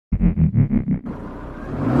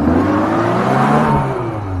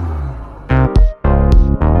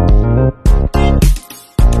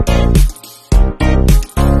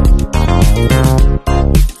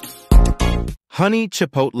Honey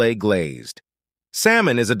Chipotle Glazed.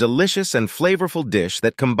 Salmon is a delicious and flavorful dish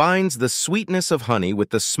that combines the sweetness of honey with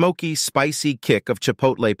the smoky, spicy kick of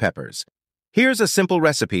chipotle peppers. Here's a simple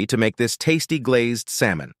recipe to make this tasty glazed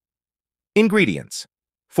salmon. Ingredients: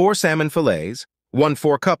 4 salmon fillets, 1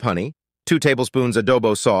 4-cup honey, 2 tablespoons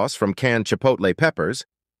adobo sauce from canned chipotle peppers,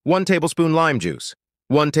 1 tablespoon lime juice,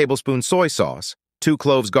 1 tablespoon soy sauce, 2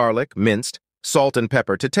 cloves garlic, minced, salt and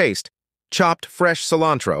pepper to taste, chopped fresh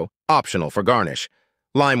cilantro, optional for garnish,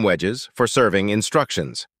 lime wedges for serving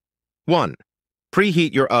instructions. 1.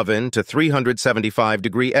 Preheat your oven to 375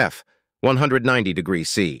 degree F, 190 degree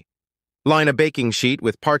C. Line a baking sheet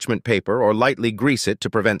with parchment paper or lightly grease it to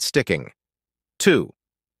prevent sticking. 2.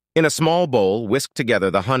 In a small bowl, whisk together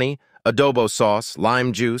the honey, adobo sauce,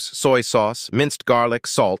 lime juice, soy sauce, minced garlic,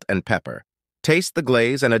 salt, and pepper. Taste the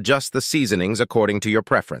glaze and adjust the seasonings according to your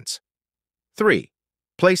preference. 3.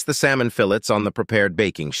 Place the salmon fillets on the prepared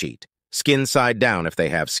baking sheet, skin side down if they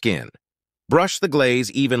have skin. Brush the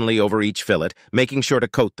glaze evenly over each fillet, making sure to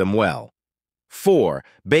coat them well. 4.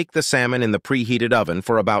 Bake the salmon in the preheated oven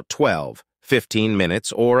for about 12-15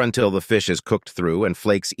 minutes or until the fish is cooked through and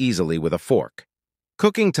flakes easily with a fork.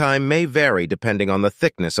 Cooking time may vary depending on the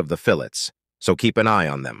thickness of the fillets, so keep an eye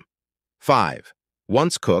on them. 5.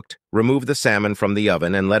 Once cooked, remove the salmon from the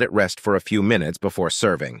oven and let it rest for a few minutes before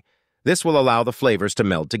serving. This will allow the flavors to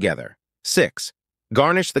meld together. 6.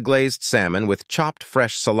 Garnish the glazed salmon with chopped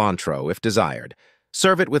fresh cilantro if desired.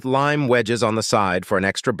 Serve it with lime wedges on the side for an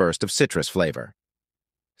extra burst of citrus flavor.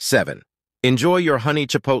 7. Enjoy your honey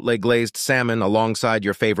chipotle glazed salmon alongside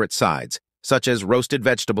your favorite sides, such as roasted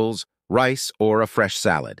vegetables, rice, or a fresh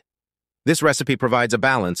salad. This recipe provides a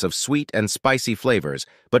balance of sweet and spicy flavors,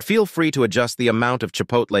 but feel free to adjust the amount of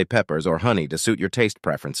chipotle peppers or honey to suit your taste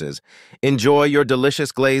preferences. Enjoy your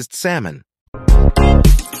delicious glazed salmon.